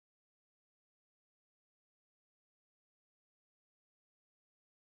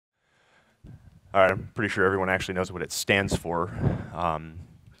All right, I'm pretty sure everyone actually knows what it stands for.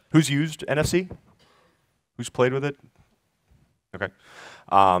 Who's used NFC? Who's played with it? Okay.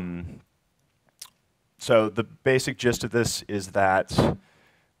 So the basic gist of this is that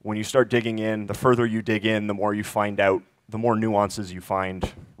when you start digging in, the further you dig in, the more you find out, the more nuances you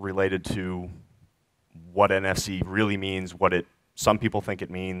find related to what NFC really means, some people think it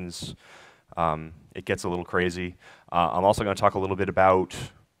means. It gets a little crazy. I'm also going to talk a little bit about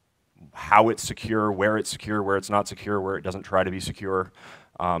how it's secure, where it's not secure, where it doesn't try to be secure.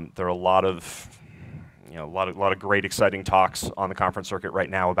 There are a lot of great, exciting talks on the conference circuit right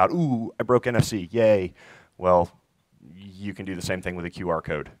now about, ooh, I broke NFC, yay. Well, you can do the same thing with a QR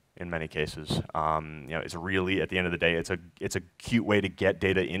code in many cases. It's really, at the end of the day, it's a cute way to get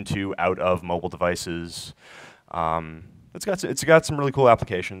data into, out of mobile devices. It's got some really cool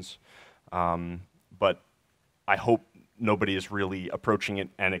applications, but I hope nobody is really approaching it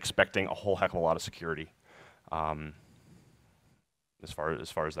and expecting a whole heck of a lot of security, as far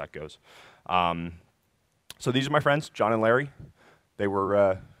as that goes. So these are my friends, John and Larry. They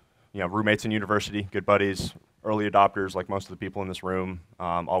were roommates in university, good buddies, early adopters like most of the people in this room,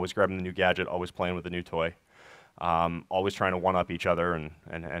 always grabbing the new gadget, always playing with the new toy, always trying to one-up each other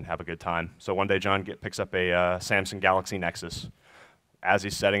and have a good time. So one day John picks up a Samsung Galaxy Nexus. As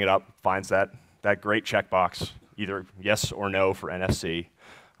he's setting it up, finds that great checkbox, either yes or no for NFC,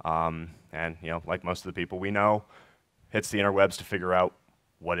 and like most of the people we know, hits the interwebs to figure out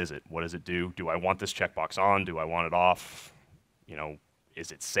what is it do? Do I want this checkbox on? Do I want it off?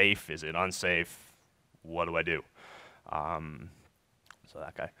 Is it safe? Is it unsafe? What do I do? So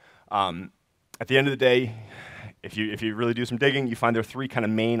that guy. At the end of the day, if you really do some digging, you find there are three kind of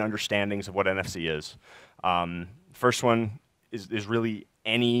main understandings of what NFC is. First one is really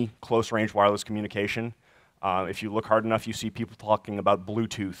any close-range wireless communication. If you look hard enough, you see people talking about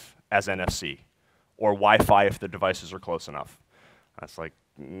Bluetooth as NFC, or Wi-Fi if the devices are close enough. That's like,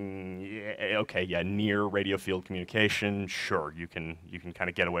 yeah, near radio field communication, sure, you can kind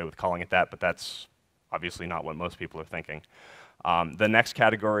of get away with calling it that, but that's obviously not what most people are thinking. The next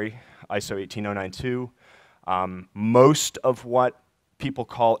category, ISO 18092, most of what people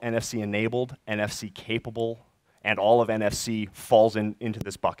call NFC enabled, NFC capable, and all of NFC falls into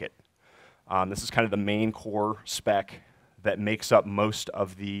this bucket. This is kind of the main core spec that makes up most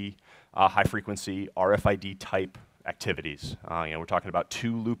of the high-frequency RFID type activities. We're talking about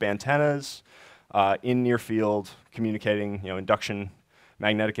 2-loop antennas in near field, communicating, induction,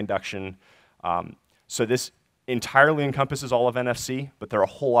 magnetic induction. So this entirely encompasses all of NFC, but there are a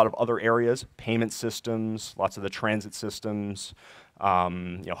whole lot of other areas, payment systems, lots of the transit systems,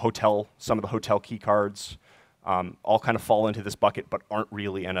 some of the hotel key cards, all kind of fall into this bucket, but aren't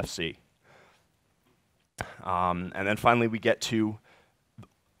really NFC. And then finally, we get to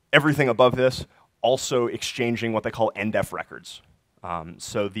everything above this, also exchanging what they call NDEF records.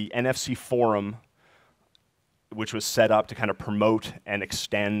 So the NFC forum, which was set up to kind of promote and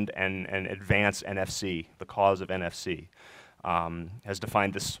extend and advance NFC, the cause of NFC, has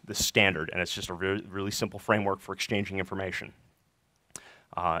defined this standard, and it's just a really simple framework for exchanging information.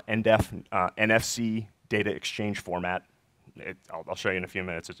 NDEF, NFC data exchange format. I'll show you in a few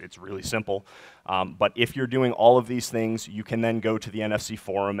minutes. It's really simple. But if you're doing all of these things, you can then go to the NFC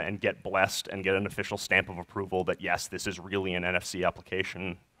forum and get blessed and get an official stamp of approval that, yes, this is really an NFC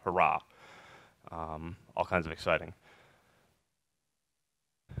application. Hurrah. All kinds of exciting.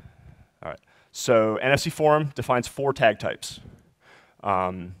 All right. So NFC forum defines 4 tag types.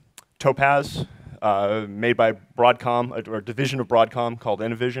 Topaz, made by Broadcom, or a division of Broadcom called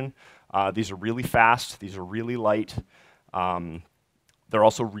Innovision. These are really fast. These are really light. They're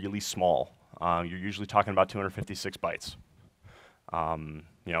also really small. You're usually talking about 256 bytes.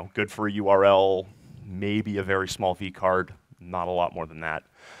 Good for a URL, maybe a very small V card, not a lot more than that.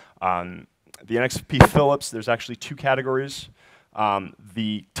 The NXP Philips, there's actually 2 categories.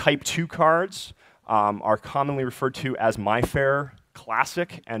 The Type 2 cards are commonly referred to as MyFair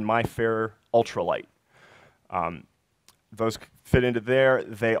Classic and MyFair Ultralight. Those fit into there.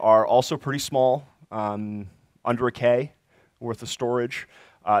 They are also pretty small, under a K worth of storage.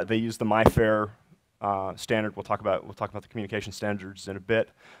 They use the MyFair standard. We'll talk about the communication standards in a bit.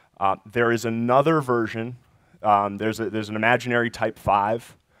 There is another version. There's an imaginary Type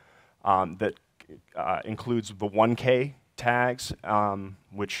 5 that includes the 1K tags,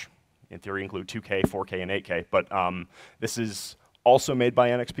 which in theory include 2K, 4K, and 8K. But this is also made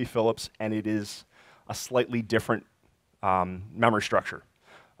by NXP Philips, and it is a slightly different memory structure.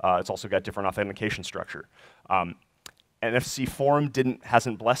 It's also got different authentication structure. NFC Forum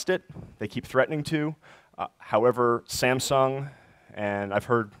hasn't blessed it. They keep threatening to. However, Samsung, and I've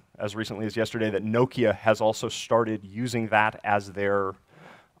heard as recently as yesterday that Nokia has also started using that as their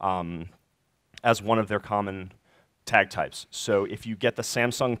as one of their common tag types. So if you get the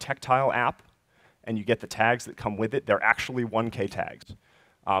Samsung Tactile app and you get the tags that come with it, they're actually 1K tags,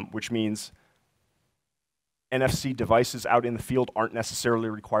 which means NFC devices out in the field aren't necessarily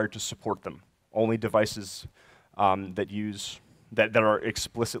required to support them. Only devices that are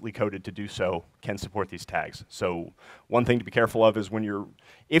explicitly coded to do so can support these tags. So one thing to be careful of is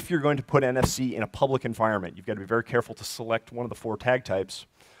if you're going to put NFC in a public environment, you've got to be very careful to select one of the 4 tag types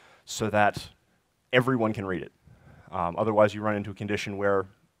so that everyone can read it. Otherwise, you run into a condition where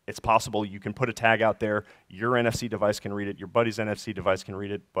it's possible you can put a tag out there, your NFC device can read it, your buddy's NFC device can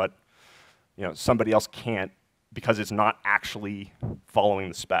read it, but somebody else can't because it's not actually following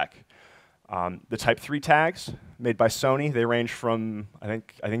the spec. The Type 3 tags made by Sony, they range from, I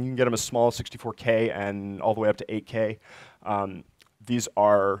think you can get them as small as 64K and all the way up to 8K. These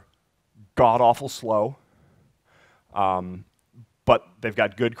are god-awful slow, but they've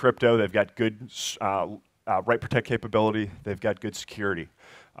got good crypto, they've got good write protect capability, they've got good security.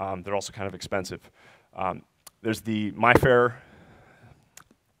 They're also kind of expensive. There's the MyFair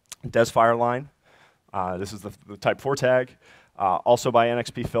DesFire line. This is the Type 4 tag. Also by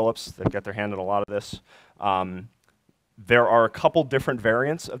NXP Philips. They've got their hand in a lot of this. There are a couple different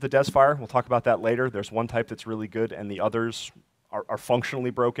variants of the DesFire. We'll talk about that later. There's one type that's really good, and the others are functionally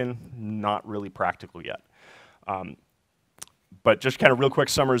broken, not really practical yet. But just kind of real quick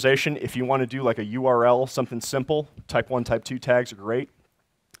summarization, if you want to do like a URL, something simple, Type 1, Type 2 tags are great.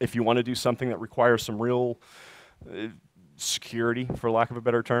 If you want to do something that requires some real security, for lack of a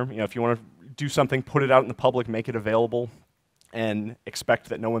better term, if you want to do something, put it out in the public, make it available, and expect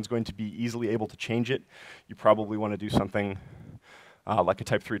that no one's going to be easily able to change it, you probably want to do something like a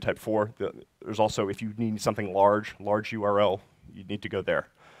Type 3, Type 4. There's also, if you need something large URL, you need to go there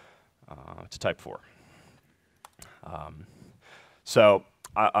to Type 4. So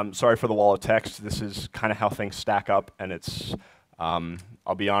I'm sorry for the wall of text. This is kind of how things stack up, and it's,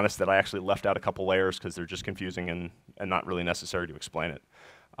 I'll be honest that I actually left out a couple layers because they're just confusing and not really necessary to explain it.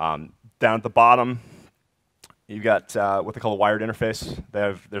 Down at the bottom, you've got what they call a wired interface.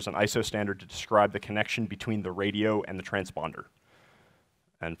 There's an ISO standard to describe the connection between the radio and the transponder.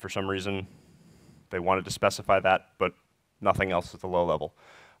 And for some reason, they wanted to specify that, but nothing else at the low level.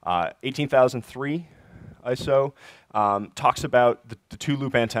 18003 ISO talks about the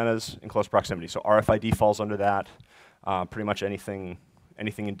 2-loop antennas in close proximity. So RFID falls under that, pretty much anything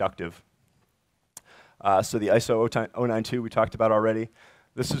inductive. So the ISO 092 we talked about already.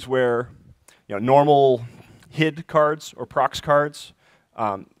 This is where normal HID cards or prox cards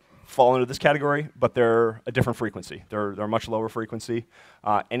fall into this category, but they're a different frequency. They're a much lower frequency.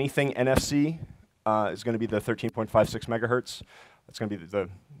 Anything NFC is going to be the 13.56 megahertz. That's going to be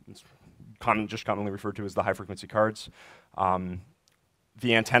just commonly referred to as the high frequency cards.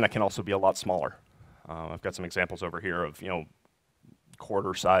 The antenna can also be a lot smaller. I've got some examples over here of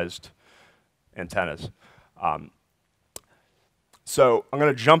quarter-sized antennas. So I'm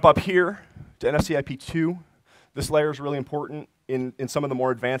going to jump up here to NFC IP2. This layer is really important in some of the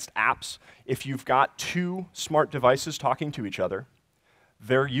more advanced apps. If you've got 2 smart devices talking to each other,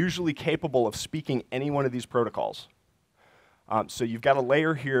 they're usually capable of speaking any one of these protocols. So you've got a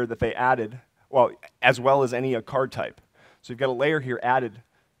layer here that they added, as well as any card type. So you've got a layer here added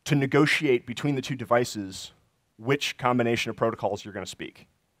to negotiate between the 2 devices which combination of protocols you're going to speak.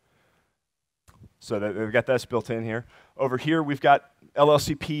 So they've got this built in here. Over here, we've got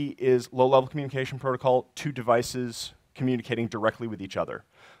LLCP is low-level communication protocol, 2 devices communicating directly with each other.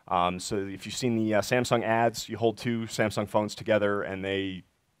 So if you've seen the Samsung ads, you hold 2 Samsung phones together and they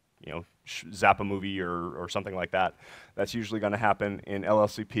zap a movie or something like that. That's usually going to happen in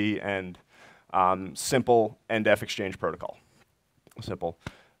LLCP and simple NDEF exchange protocol. Simple.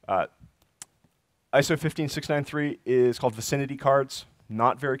 ISO 15693 is called vicinity cards.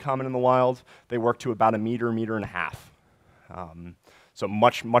 Not very common in the wild. They work to about a meter and a half. So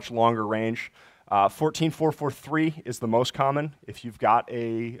much longer range. 14443 is the most common. If you've got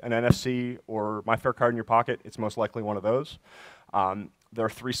an NFC or MyFair card in your pocket, it's most likely one of those. There are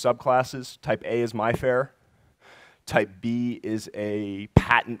 3 subclasses. Type A is MyFair. Type B is a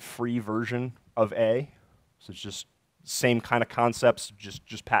patent-free version of A. So it's just same kind of concepts,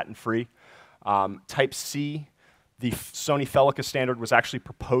 just patent-free. Type C, the Sony Felica standard was actually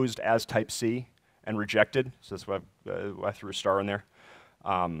proposed as Type C and rejected. So that's why I threw a star in there.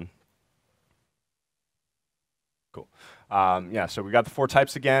 Cool. Yeah, so we got the 4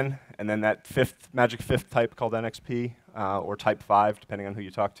 types again, and then that magic fifth type called NXP, or Type 5, depending on who you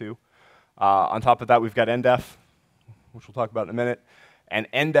talk to. On top of that, we've got NDEF, which we'll talk about in a minute. And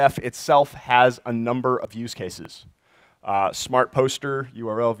NDEF itself has a number of use cases. Smart poster,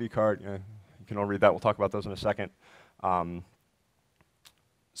 URL, vcard, you can all read that. We'll talk about those in a second.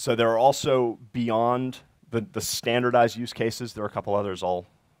 So there are also, beyond the standardized use cases, there are a couple others I'll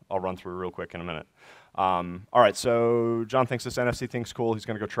run through real quick in a minute. All right, so John thinks this NFC thing's cool. He's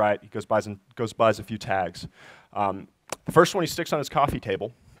going to go try it. He buys a few tags. The first one he sticks on his coffee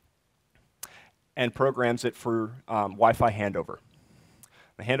table and programs it for Wi-Fi handover.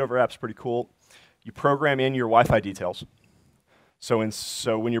 The handover app's pretty cool. You program in your Wi-Fi details. So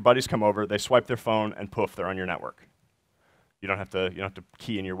when your buddies come over, they swipe their phone and poof, they're on your network. You don't have to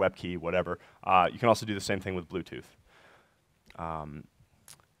key in your web key, whatever. You can also do the same thing with Bluetooth.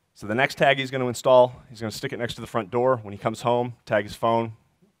 So the next tag he's going to install, he's going to stick it next to the front door. When he comes home, tag his phone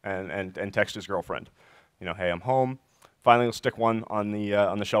and text his girlfriend. Hey, I'm home. Finally, he'll stick one on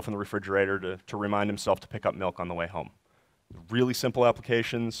the shelf in the refrigerator to remind himself to pick up milk on the way home. Really simple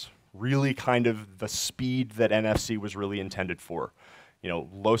applications, really kind of the speed that NFC was really intended for.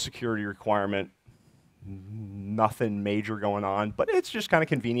 Low security requirement, nothing major going on, but it's just kind of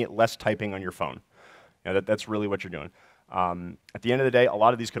convenient, less typing on your phone. That's really what you're doing. At the end of the day, a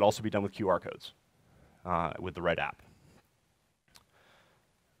lot of these could also be done with QR codes with the right app.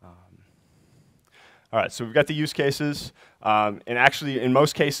 All right, so we've got the use cases. And actually, in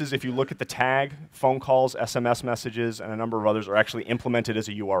most cases, if you look at the tag, phone calls, SMS messages, and a number of others are actually implemented as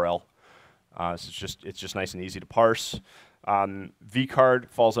a URL. So it's just nice and easy to parse. vCard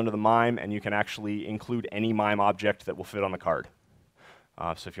falls under the MIME, and you can actually include any MIME object that will fit on the card.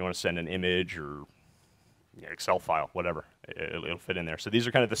 So if you want to send an image or Excel file, whatever, it'll fit in there. So these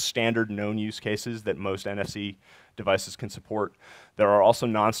are kind of the standard known use cases that most NFC devices can support. There are also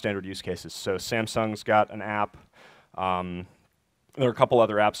non-standard use cases. So Samsung's got an app. There are a couple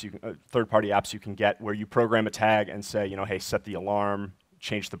other apps, third-party apps you can get where you program a tag and say, hey, set the alarm,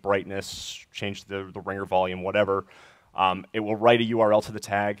 change the brightness, change the ringer volume, whatever. It will write a URL to the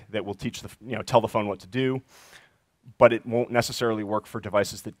tag that will tell the phone what to do, but it won't necessarily work for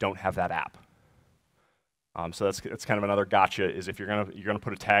devices that don't have that app. So that's kind of another gotcha. Is if you're gonna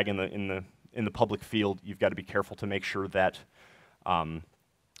put a tag in the public field, you've got to be careful to make sure that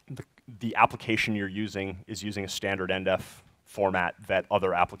the application you're using is using a standard NDEF format that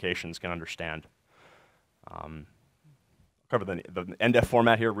other applications can understand. Cover the NDEF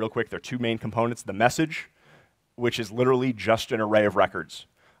format here real quick. There are two main components: the message, which is literally just an array of records.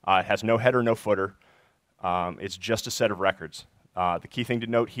 It has no header, no footer. It's just a set of records. The key thing to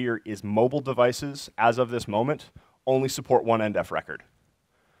note here is mobile devices, as of this moment, only support one NDEF record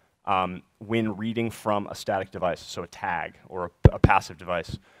when reading from a static device, so a tag or a passive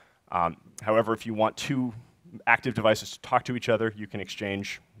device. However, if you want two active devices to talk to each other, you can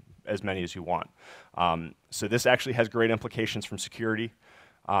exchange as many as you want. So this actually has great implications from security.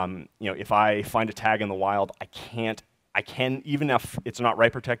 If I find a tag in the wild, I can, even if it's not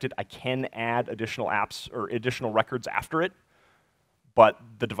write protected, I can add additional apps or additional records after it, but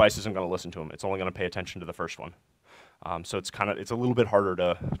the device isn't going to listen to them. It's only going to pay attention to the first one. So it's a little bit harder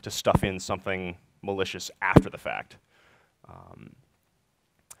to stuff in something malicious after the fact.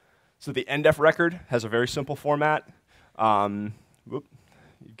 So the NDEF record has a very simple format. You've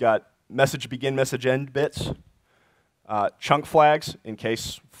got message begin, message end bits. Chunk flags, in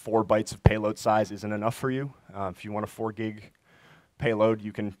case 4 bytes of payload size isn't enough for you. If you want a 4 gig payload,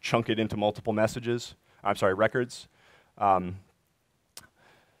 you can chunk it into multiple records.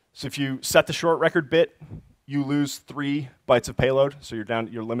 So if you set the short record bit, you lose 3 bytes of payload, so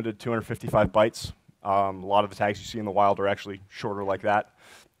you're limited to 255 bytes. A lot of the tags you see in the wild are actually shorter like that.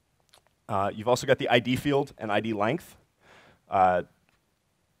 You've also got the ID field and ID length. I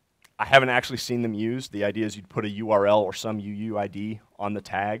haven't actually seen them used. The idea is you'd put a URL or some UUID on the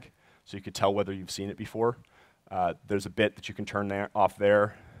tag so you could tell whether you've seen it before. There's a bit that you can turn off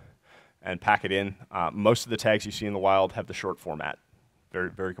there and pack it in. Most of the tags you see in the wild have the short format. Very,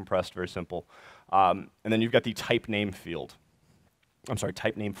 very compressed, very simple. And then you've got the type name field.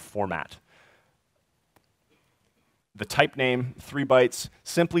 Type name format. The type name, 3 bytes,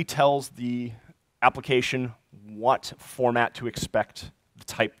 simply tells the application what format to expect the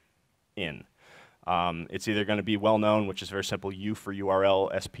type in. It's either going to be well-known, which is very simple, U for URL,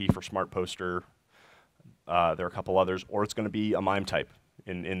 SP for smart poster. There are a couple others, or it's going to be a MIME type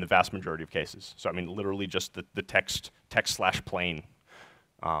in the vast majority of cases. So literally just the text/plain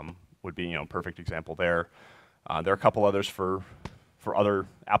would be a perfect example there. There are a couple others for other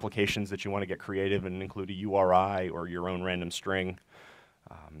applications that you want to get creative and include a URI or your own random string.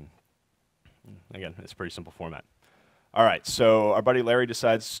 Again, it's a pretty simple format. All right, so our buddy Larry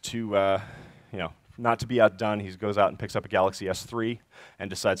decides to not to be outdone, he goes out and picks up a Galaxy S3 and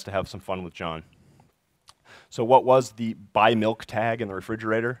decides to have some fun with John. So what was the buy milk tag in the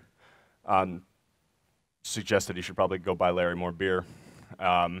refrigerator? Suggested he should probably go buy Larry more beer.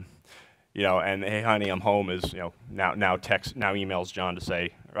 You know, and hey, honey, I'm home is, you know, now emails John to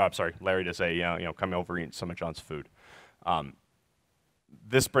say, Larry to say, you know, come over and eat some of John's food.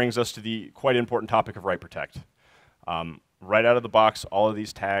 This brings us to the quite important topic of write protect. Right out of the box, all of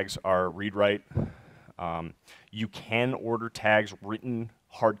these tags are read-write. You can order tags written,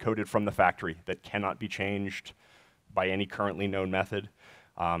 hard-coded from the factory that cannot be changed by any currently known method.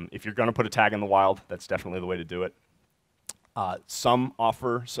 If you're going to put a tag in the wild, that's definitely the way to do it. Some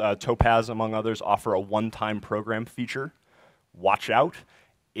offer, Topaz among others, offer a one-time program feature. Watch out.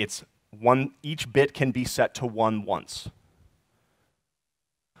 It's each bit can be set to 1 once.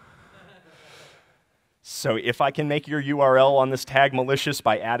 So if I can make your URL on this tag malicious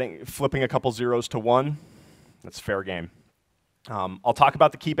by flipping a couple zeros to 1, that's fair game. I'll talk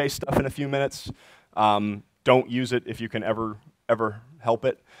about the key-based stuff in a few minutes. Don't use it if you can ever help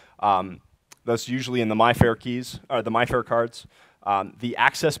it. That's usually in the MyFair keys, or the MyFair cards. The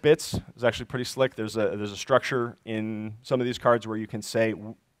access bits is actually pretty slick. There's a structure in some of these cards where you can say,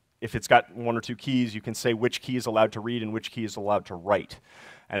 if it's got 1 or 2 keys, you can say which key is allowed to read and which key is allowed to write.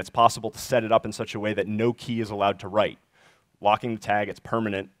 And it's possible to set it up in such a way that no key is allowed to write. Locking the tag, it's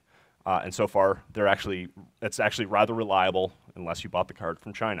permanent, and so far it's actually rather reliable unless you bought the card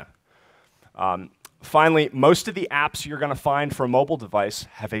from China. Finally, most of the apps you're going to find for a mobile device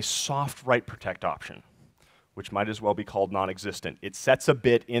have a soft write protect option, which might as well be called non-existent. It sets a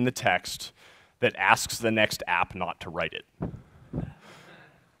bit in the text that asks the next app not to write it.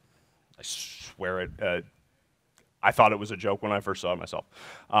 I swear it. I thought it was a joke when I first saw it myself.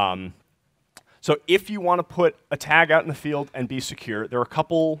 So if you want to put a tag out in the field and be secure, there are a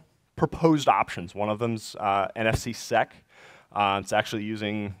couple proposed options. One of them's NFC sec. It's actually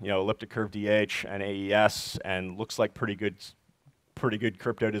using, you know, elliptic curve DH and AES, and looks like pretty good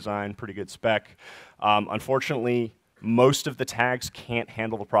crypto design, pretty good spec. Unfortunately, most of the tags can't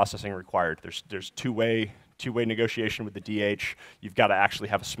handle the processing required. There's two-way negotiation with the DH. You've got to actually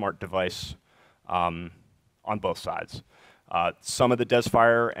have a smart device on both sides. Some of the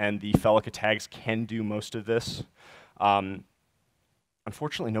Desfire and the Felica tags can do most of this.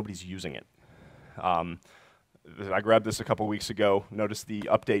 Unfortunately, nobody's using it. I grabbed this a couple weeks ago, noticed the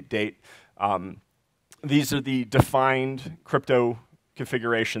update date. These are the defined crypto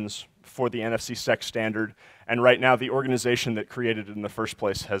configurations for the NFC sec standard, and right now the organization that created it in the first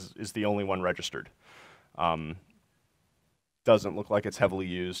place is the only one registered. Doesn't look like it's heavily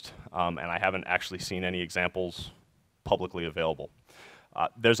used, and I haven't actually seen any examples publicly available.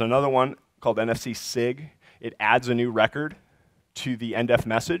 There's another one called NFC SIG. It adds a new record to the NDEF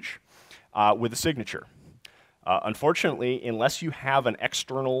message with a signature. Unfortunately, unless you have an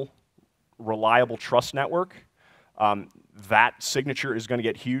external reliable trust network, that signature is going to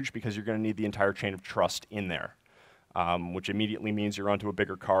get huge because you're going to need the entire chain of trust in there, which immediately means you're onto a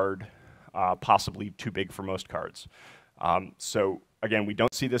bigger card, possibly too big for most cards. So again, we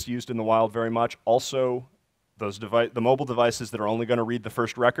don't see this used in the wild very much. Also, the mobile devices that are only going to read the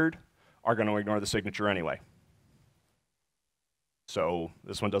first record are going to ignore the signature anyway. So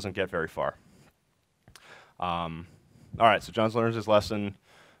this one doesn't get very far. All right, so John's learned his lesson.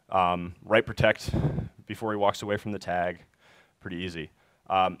 Write protect before he walks away from the tag. Pretty easy.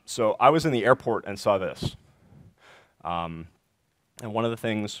 So I was in the airport and saw this. And one of the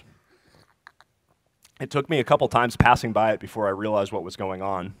things, it took me a couple times passing by it before I realized what was going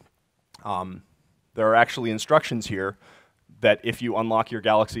on. There are actually instructions here that if you unlock your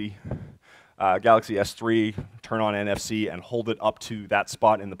Galaxy S3, turn on NFC, and hold it up to that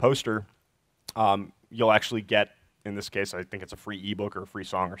spot in the poster, you'll actually get, in this case, I think it's a free ebook or a free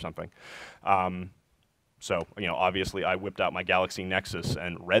song or something. So, you know, obviously I whipped out my Galaxy Nexus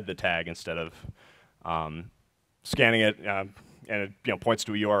and read the tag instead of scanning it, and it, you know, points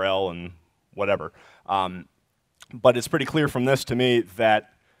to a URL and whatever. But it's pretty clear from this to me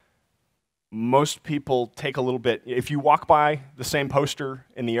that most people take a little bit. If you walk by the same poster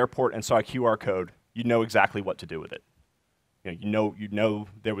in the airport and saw a QR code, you know exactly what to do with it. You know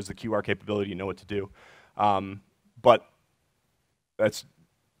there was the QR capability. You know what to do, but that's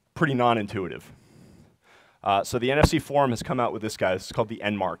pretty non-intuitive. So the NFC forum has come out with this guy. It's called the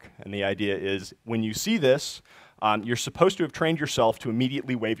N mark, and the idea is when you see this, you're supposed to have trained yourself to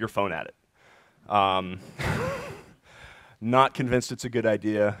immediately wave your phone at it. Not convinced it's a good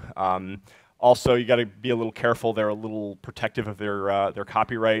idea. Also, you got to be a little careful. They're a little protective of their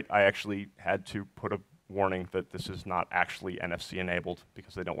copyright. I actually had to put warning that this is not actually NFC enabled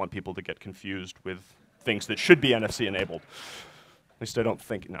because they don't want people to get confused with things that should be NFC enabled. At least I don't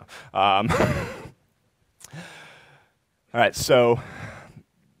think, no. All right, so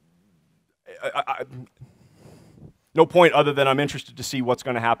no point other than I'm interested to see what's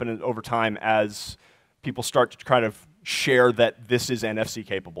going to happen over time as people start to kind of share that this is NFC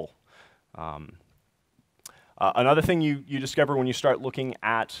capable. Another thing you discover when you start looking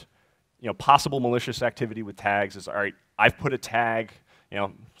at possible malicious activity with tags is, all right, I've put a tag,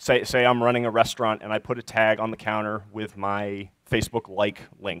 say I'm running a restaurant and I put a tag on the counter with my Facebook like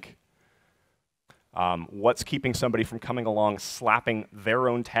link. What's keeping somebody from coming along, slapping their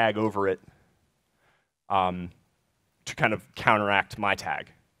own tag over it to kind of counteract my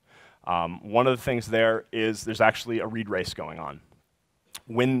tag? One of the things there is there's actually a read race going on.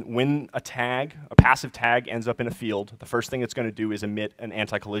 When a tag, a passive tag, ends up in a field, the first thing it's going to do is emit an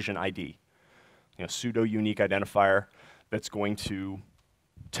anti-collision ID, pseudo-unique identifier that's going to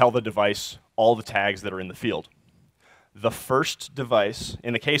tell the device all the tags that are in the field. The first device,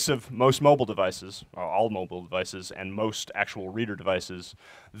 in the case of most mobile devices, or all mobile devices, and most actual reader devices,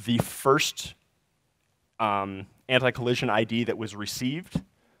 the first anti-collision ID that was received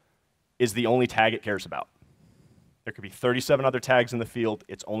is the only tag it cares about. There could be 37 other tags in the field.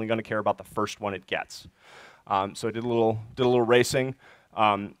 It's only going to care about the first one it gets. So I did a little racing,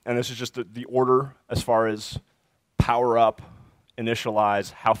 and this is just the order as far as power up,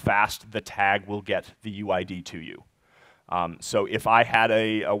 initialize, how fast the tag will get the UID to you. So if I had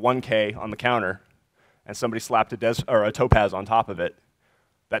a 1K on the counter and somebody slapped a topaz on top of it,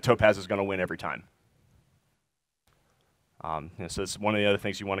 that topaz is going to win every time. So it's one of the other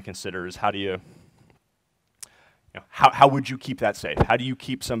things you want to consider is how do you, how would you keep that safe? How do you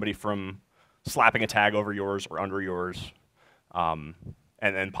keep somebody from slapping a tag over yours or under yours, and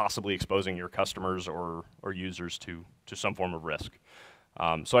then possibly exposing your customers or users to some form of risk?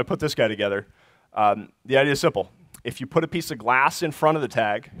 So I put this guy together. The idea is simple. If you put a piece of glass in front of the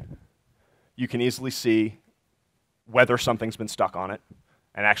tag, you can easily see whether something's been stuck on it,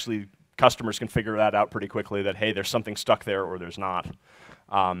 and actually customers can figure that out pretty quickly that, hey, there's something stuck there or there's not.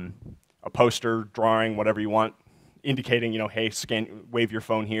 A poster, drawing, whatever you want, indicating, hey, wave your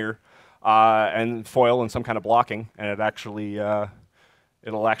phone here, and foil and some kind of blocking, and it'll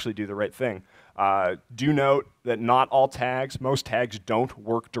actually do the right thing. Do note that not all tags, most tags don't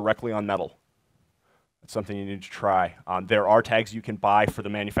work directly on metal. That's something you need to try. There are tags you can buy for the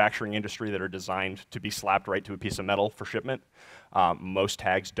manufacturing industry that are designed to be slapped right to a piece of metal for shipment. Most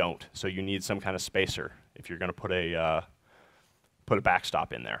tags don't, so you need some kind of spacer if you're going to put a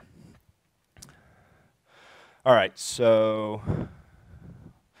backstop in there. All right, so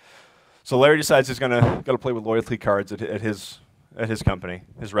Larry decides he's going to play with loyalty cards at his company,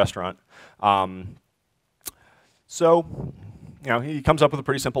 his restaurant. So he comes up with a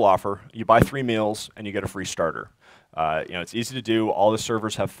pretty simple offer. You buy 3 meals and you get a free starter. It's easy to do. All the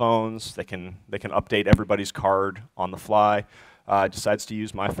servers have phones. They can update everybody's card on the fly. Decides to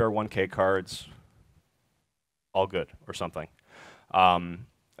use MyFair 1K cards. All good, or something.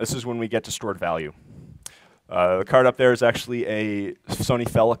 This is when we get to stored value. The card up there is actually a Sony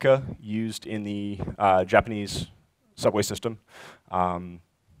Felica used in the Japanese subway system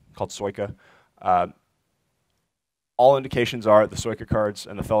called Soika. All indications are the Soika cards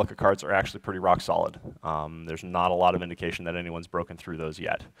and the Felica cards are actually pretty rock solid. There's not a lot of indication that anyone's broken through those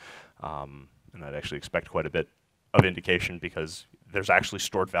yet. And I'd actually expect quite a bit of indication because there's actually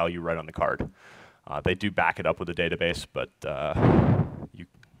stored value right on the card. They do back it up with a database, but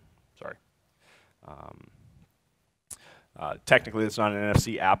technically it's not an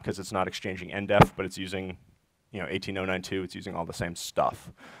NFC app because it's not exchanging NDEF, but it's using 18092. It's using all the same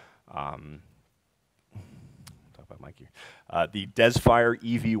stuff. The Desfire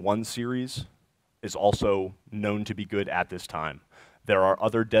EV1 series is also known to be good at this time. There are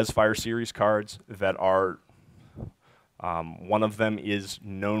other Desfire series cards that are, one of them is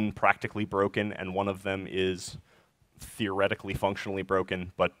known practically broken, and one of them is theoretically functionally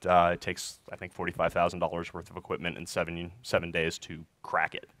broken, but it takes, I think, $45,000 worth of equipment and seven days to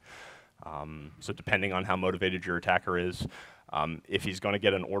crack it. So depending on how motivated your attacker is, if he's going to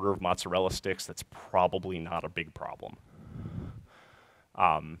get an order of mozzarella sticks, that's probably not a big problem.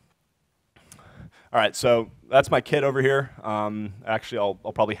 All right, so that's my kit over here. Actually,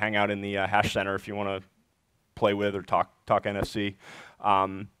 I'll probably hang out in the hash center if you want to play with or talk NFC.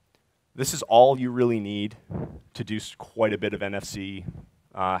 This is all you really need to do quite a bit of NFC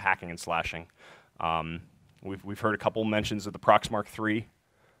hacking and slashing. We've heard a couple mentions of the Proxmark 3.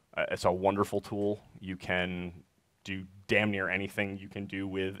 It's a wonderful tool. You can do damn near anything you can do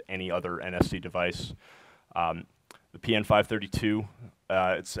with any other NFC device. The PN532,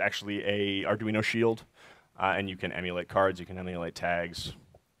 it's actually a Arduino Shield, and you can emulate cards, you can emulate tags,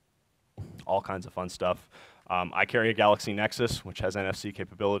 all kinds of fun stuff. I carry a Galaxy Nexus, which has NFC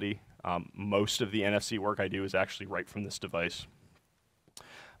capability. Most of the NFC work I do is actually right from this device.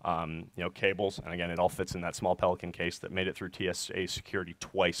 Cables, and again, it all fits in that small Pelican case that made it through TSA security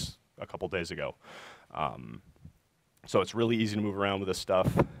twice a couple days ago. So it's really easy to move around with this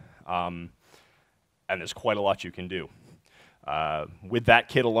stuff, and there's quite a lot you can do. With that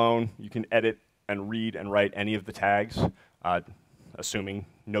kit alone, you can edit and read and write any of the tags, assuming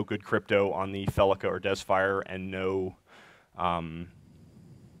no good crypto on the Felica or Desfire and no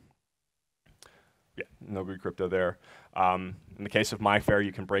good crypto there. In the case of MyFair,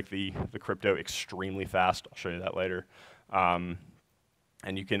 you can break the crypto extremely fast. I'll show you that later. And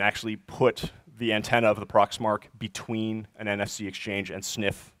you can actually put the antenna of the Proxmark between an NFC exchange and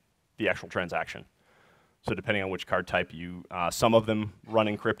sniff the actual transaction. So depending on which card type some of them run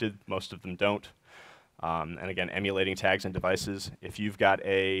encrypted, most of them don't. And again, emulating tags and devices. If you've got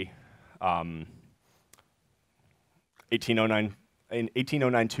a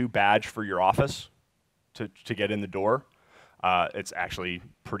 18092 badge for your office to get in the door, it's actually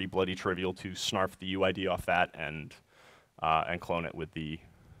pretty bloody trivial to snarf the UID off that and clone it with the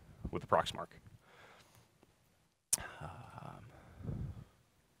Proxmark.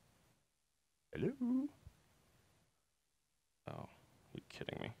 Hello? Oh, you're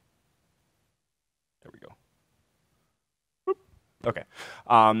kidding me. There we go. Whoop. Okay.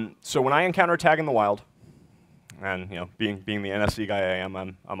 So when I encounter a tag in the wild, and being the NFC guy I am,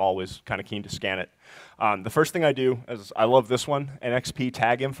 I'm always kind of keen to scan it. The first thing I do is I love this one, NXP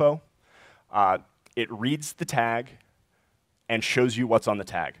Tag Info. It reads the tag and shows you what's on the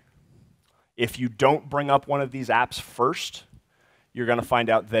tag. If you don't bring up one of these apps first, you're going to find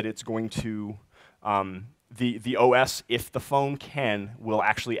out that it's going to the OS, if the phone can, will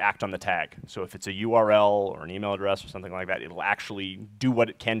actually act on the tag. So if it's a URL or an email address or something like that, it'll actually do what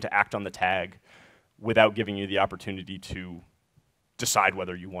it can to act on the tag without giving you the opportunity to decide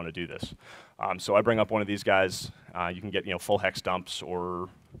whether you want to do this. So I bring up one of these guys. You can get full hex dumps, or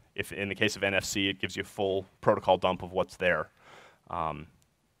if in the case of NFC, it gives you a full protocol dump of what's there.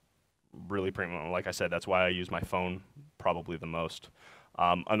 Really premium. Like I said, that's why I use my phone probably the most.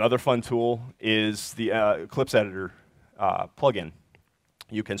 Another fun tool is the Eclipse Editor plugin.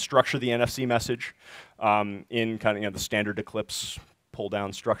 You can structure the NFC message in kind of the standard Eclipse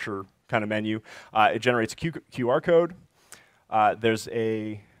pull-down structure kind of menu. It generates a QR code. There's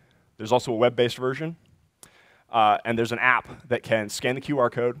also a web-based version, and there's an app that can scan the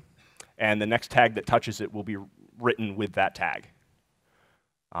QR code, and the next tag that touches it will be written with that tag.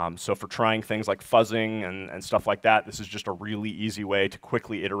 So for trying things like fuzzing and stuff like that, this is just a really easy way to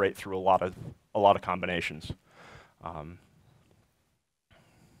quickly iterate through a lot of combinations. All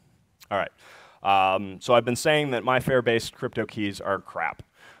right. So I've been saying that MyFair-based crypto keys are crap.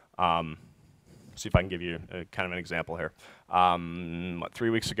 See if I can give you kind of an example here. 3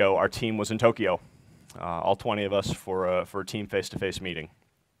 weeks ago, our team was in Tokyo, all 20 of us for a team face-to-face meeting.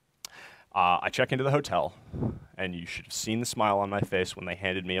 I check into the hotel, and you should have seen the smile on my face when they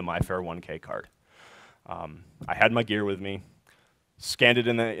handed me a MyFair 1K card. I had my gear with me, scanned it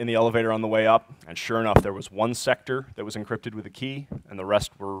in the elevator on the way up, and sure enough, there was one sector that was encrypted with a key, and the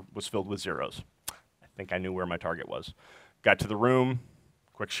rest was filled with zeros. I think I knew where my target was. Got to the room,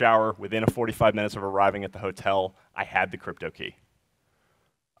 quick shower. Within 45 minutes of arriving at the hotel, I had the crypto key.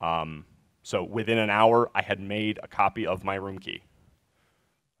 So within an hour, I had made a copy of my room key.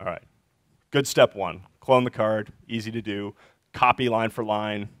 All right. Good step one. Clone the card, easy to do. Copy line for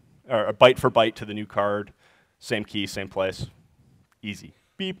line, or byte for byte to the new card. Same key, same place. Easy.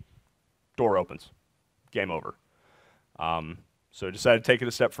 Beep. Door opens. Game over. So I decided to take it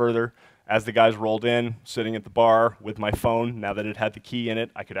a step further. As the guys rolled in, sitting at the bar with my phone, now that it had the key in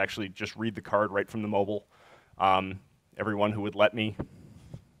it, I could actually just read the card right from the mobile. Everyone who would let me,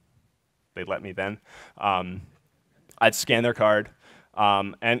 they'd let me then. I'd scan their card.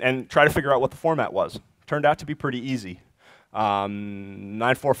 And try to figure out what the format was. Turned out to be pretty easy.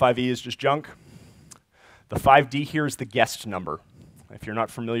 945E is just junk. The 5D here is the guest number. If you're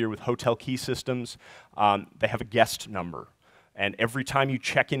not familiar with hotel key systems, they have a guest number. And every time you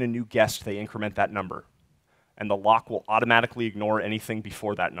check in a new guest, they increment that number. And the lock will automatically ignore anything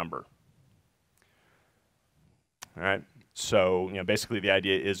before that number. All right? So basically the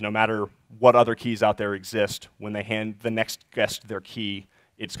idea is no matter what other keys out there exist, when they hand the next guest their key,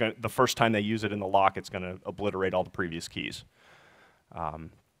 the first time they use it in the lock, it's going to obliterate all the previous keys.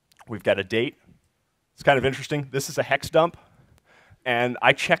 We've got a date, It's kind of interesting. This is a hex dump, and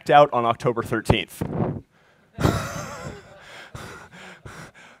I checked out on October 13th.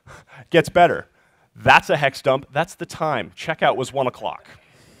 Gets better. That's a hex dump. That's the time. Checkout was 1 o'clock.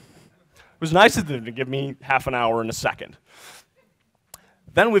 It was nice of them to give me half an hour and a second.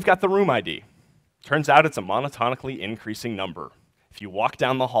 Then we've got the room ID. Turns out it's a monotonically increasing number. If you walk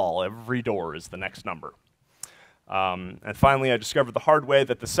down the hall, every door is the next number. And finally, I discovered the hard way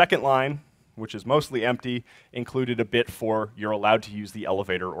that the second line, which is mostly empty, included a bit for you're allowed to use the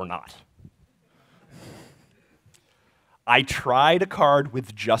elevator or not. I tried a card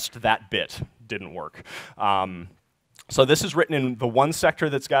with just that bit. Didn't work. So this is written in the one sector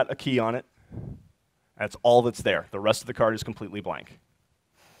that's got a key on it. That's all that's there. The rest of the card is completely blank.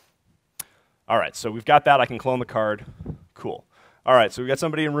 All right, so we've got that. I can clone the card. Cool. All right, so we've got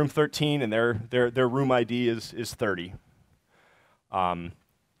somebody in room 13, and their room ID is 30.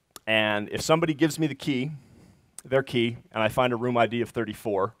 And if somebody gives me the key, their key, and I find a room ID of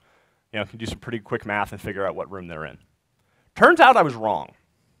 34, I can do some pretty quick math and figure out what room they're in. Turns out I was wrong.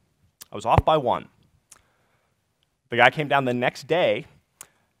 I was off by 1. The guy came down the next day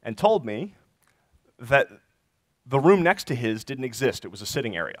and told me that the room next to his didn't exist. It was a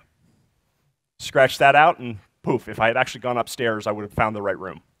sitting area. Scratch that out, and poof, if I had actually gone upstairs, I would have found the right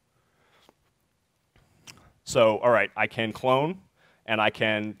room. So, all right, I can clone, and I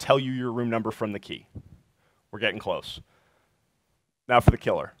can tell you your room number from the key. We're getting close. Now for the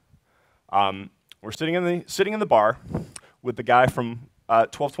killer. We're sitting in the bar with the guy from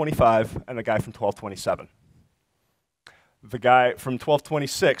 1225 and the guy from 1227. The guy from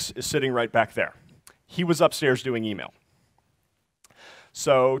 1226 is sitting right back there. He was upstairs doing email.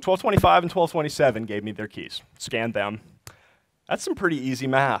 So 1225 and 1227 gave me their keys. Scanned them. That's some pretty easy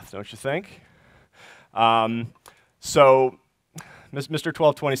math, don't you think? So Mr.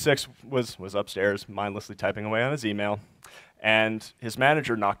 1226 was upstairs, mindlessly typing away on his email, and his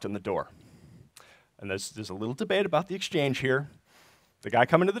manager knocked on the door. And there's a little debate about the exchange here. The guy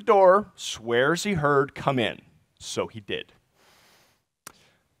coming to the door swears he heard, "Come in." So he did.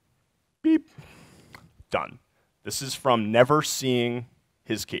 Beep. Done. This is from never seeing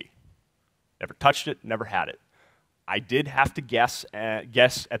his key. Never touched it, never had it. I did have to guess at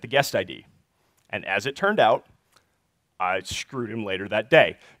the guest ID. And as it turned out, I screwed him later that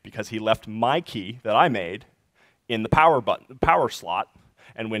day because he left my key that I made in the power slot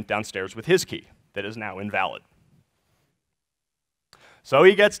and went downstairs with his key that is now invalid. So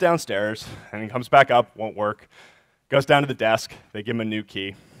he gets downstairs and he comes back up, won't work, goes down to the desk, they give him a new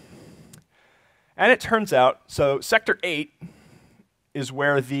key. And it turns out, so Sector 8 is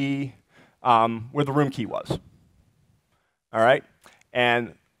where the room key was. All right?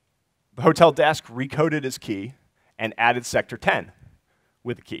 And the hotel desk recoded his key and added Sector 10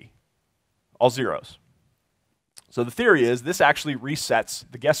 with the key. All zeros. So the theory is this actually resets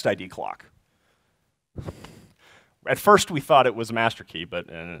the guest ID clock. At first we thought it was a master key, but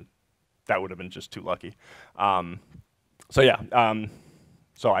that would have been just too lucky. So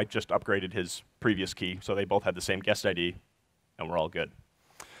I just upgraded his previous key, so they both had the same guest ID, and we're all good.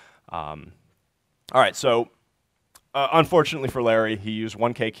 All right, so unfortunately for Larry, he used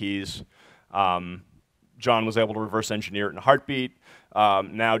 1K keys. John was able to reverse engineer it in a heartbeat.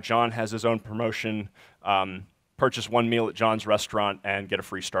 Now John has his own promotion. Purchase 1 meal at John's restaurant and get a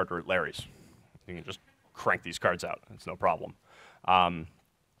free starter at Larry's. You can just crank these cards out. It's no problem. All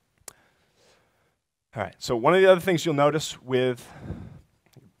right, so one of the other things you'll notice with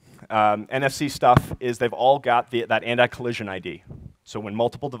NFC stuff is they've all got that anti-collision ID. So when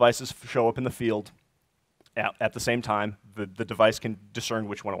multiple devices show up in the field at the same time, the device can discern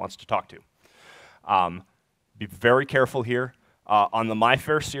which one it wants to talk to. Be very careful here. On the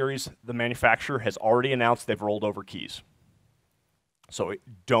MyFair series, the manufacturer has already announced they've rolled over keys. So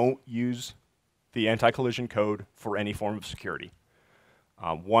don't use the anti-collision code for any form of security.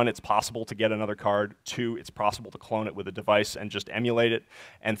 1, it's possible to get another card. 2, it's possible to clone it with a device and just emulate it.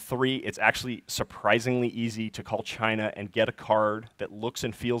 And 3, it's actually surprisingly easy to call China and get a card that looks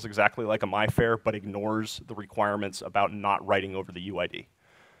and feels exactly like a MyFair but ignores the requirements about not writing over the UID.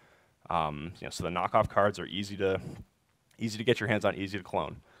 So the knockoff cards are easy to get your hands on, easy to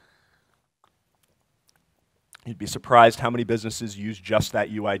clone. You'd be surprised how many businesses use just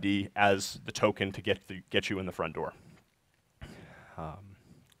that UID as the token to get you in the front door.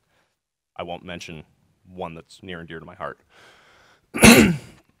 I won't mention one that's near and dear to my heart.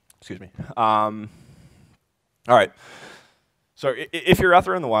 Excuse me. All right. So if you're out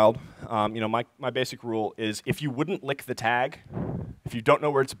there in the wild, my basic rule is if you wouldn't lick the tag, if you don't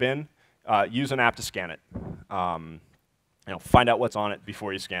know where it's been, use an app to scan it. find out what's on it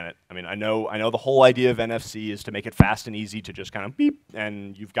before you scan it. I mean, I know the whole idea of NFC is to make it fast and easy to just kind of beep,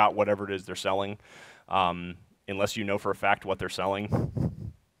 and you've got whatever it is they're selling. Unless you know for a fact what they're selling,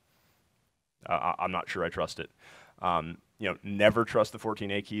 I'm not sure I trust it. Never trust the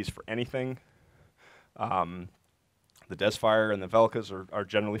 14A keys for anything. The Desfire and the Velkas are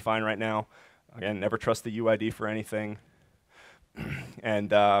generally fine right now. Again, never trust the UID for anything.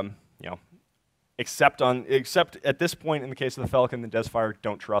 And except at this point in the case of the Falcon and the Desfire,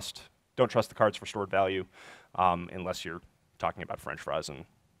 don't trust the cards for stored value, unless you're talking about French fries and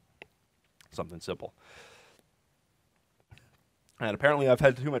something simple. And apparently I've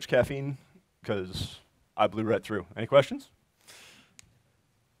had too much caffeine because I blew right through. Any questions?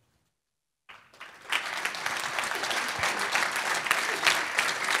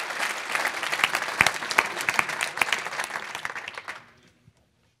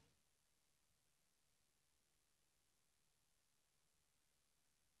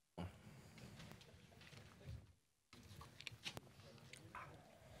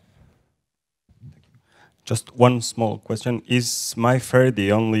 Just one small question. Is MyFair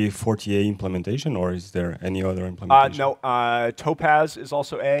the only 40A implementation, or is there any other implementation? No, Topaz is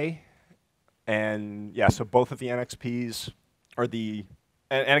also A. And yeah, so both of the NXPs are the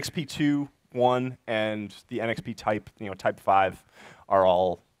NXP 2, 1, and the NXP type, type 5 are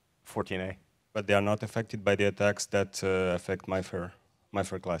all 14A. But they are not affected by the attacks that affect MyFair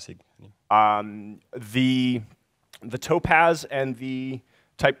Classic. The Topaz and the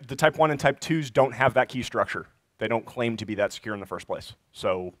type 1 and type 2s don't have that key structure. They don't claim to be that secure in the first place.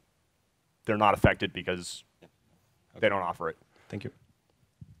 So they're not affected because they don't offer it. Thank you.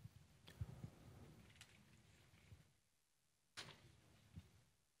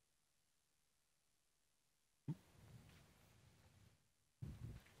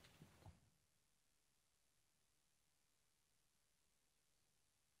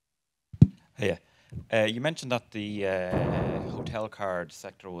 Yeah. You mentioned that the hotel card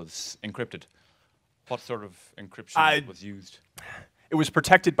sector was encrypted. What sort of encryption was used? It was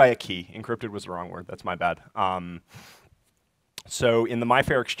protected by a key. Encrypted was the wrong word. That's my bad. So in the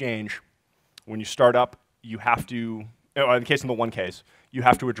MyFair exchange, when you start up, you have to, in the case of the one case, you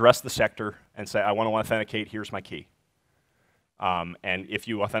have to address the sector and say, I want to authenticate, here's my key. And if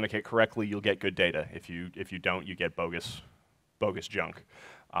you authenticate correctly, you'll get good data. If you don't, you get bogus junk.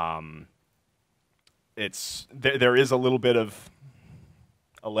 There is a little bit of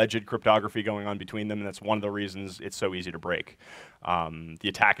alleged cryptography going on between them, and that's one of the reasons it's so easy to break. The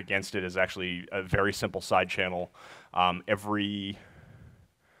attack against it is actually a very simple side channel. I think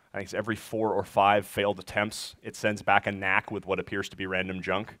it's every 4 or 5 failed attempts, it sends back a NAC with what appears to be random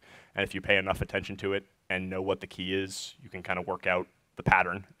junk, and if you pay enough attention to it and know what the key is, you can kind of work out the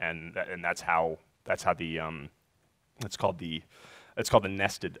pattern, and that's how the it's called the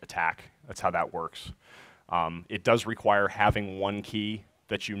nested attack. That's how that works. It does require having one key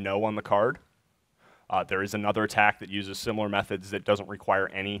that you know on the card. There is another attack that uses similar methods that doesn't require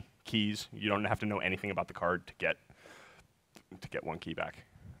any keys. You don't have to know anything about the card to get one key back.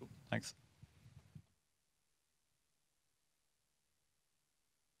 Thanks.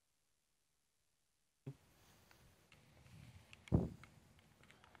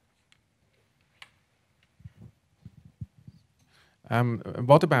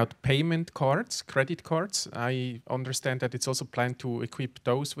 What about payment cards, credit cards? I understand that it's also planned to equip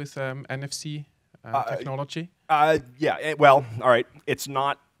those with NFC technology. Yeah. Well, all right. It's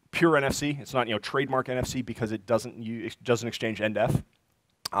not pure NFC. It's not trademark NFC because it doesn't exchange NDEF.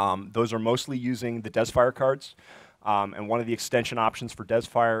 Those are mostly using the Desfire cards, and one of the extension options for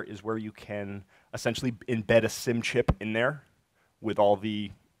Desfire is where you can essentially embed a SIM chip in there with all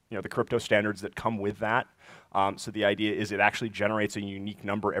the the crypto standards that come with that. So the idea is it actually generates a unique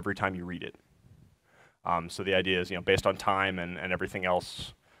number every time you read it. So the idea is, based on time and everything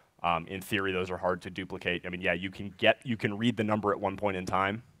else, in theory, those are hard to duplicate. I mean, yeah, you can read the number at one point in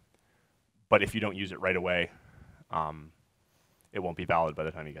time, but if you don't use it right away, it won't be valid by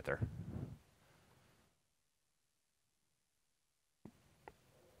the time you get there.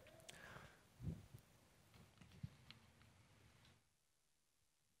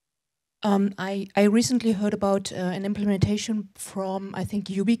 I recently heard about an implementation from, I think,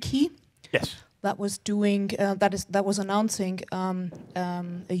 YubiKey. Yes. That was doing that was announcing a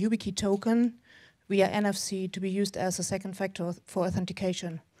YubiKey token via NFC to be used as a second factor for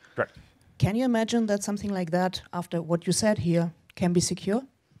authentication. Correct. Can you imagine that something like that, after what you said here, can be secure?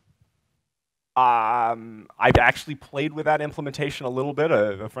 I've actually played with that implementation a little bit.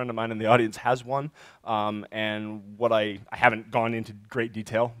 A friend of mine in the audience has one, and what I haven't gone into great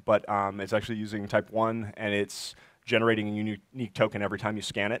detail, but it's actually using Type 1, and it's generating a unique token every time you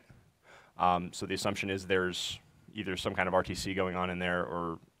scan it. So the assumption is there's either some kind of RTC going on in there,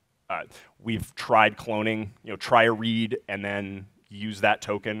 or we've tried cloning, try a read and then use that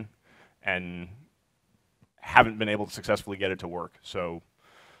token, and haven't been able to successfully get it to work. So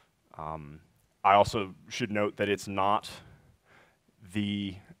I also should note that it's not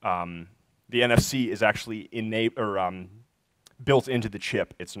the NFC is actually built into the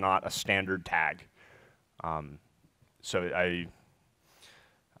chip. It's not a standard tag. So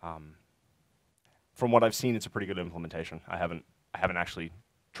from what I've seen, it's a pretty good implementation. I haven't actually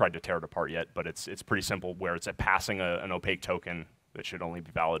tried to tear it apart yet, but it's pretty simple, where it's passing an opaque token that should only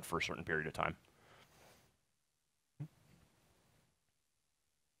be valid for a certain period of time.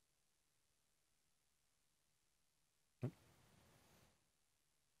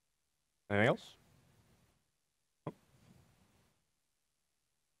 Anything else? Oh.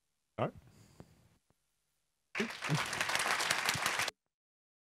 All right.